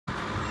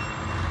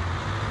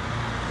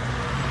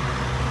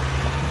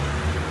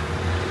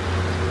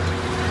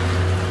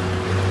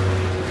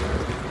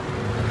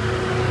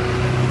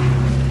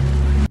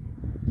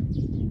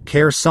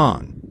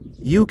Kherson,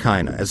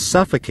 Ukraine is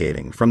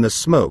suffocating from the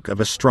smoke of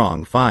a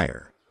strong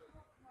fire.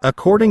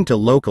 According to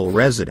local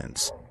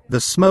residents,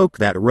 the smoke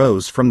that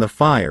rose from the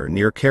fire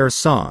near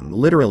Kherson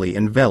literally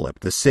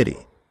enveloped the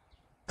city.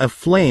 A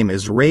flame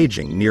is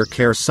raging near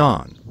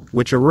Kherson,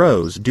 which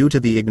arose due to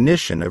the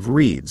ignition of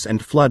reeds and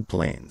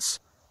floodplains.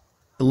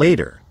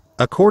 Later,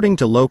 according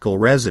to local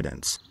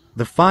residents,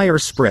 the fire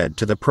spread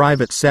to the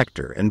private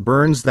sector and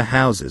burns the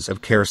houses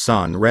of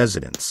Kherson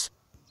residents.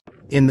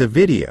 In the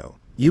video,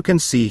 you can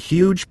see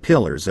huge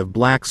pillars of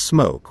black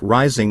smoke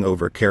rising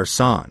over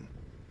Kherson.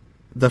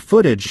 The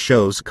footage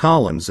shows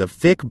columns of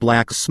thick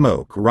black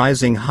smoke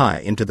rising high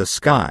into the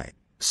sky.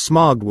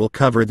 Smog will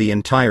cover the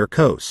entire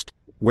coast,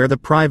 where the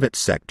private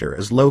sector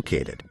is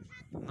located.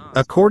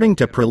 According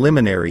to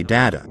preliminary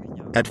data,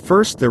 at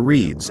first the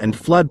reeds and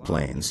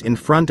floodplains in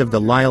front of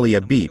the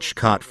Lilia beach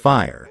caught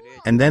fire,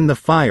 and then the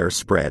fire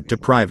spread to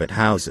private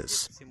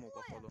houses.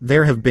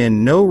 There have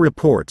been no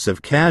reports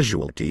of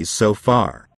casualties so far.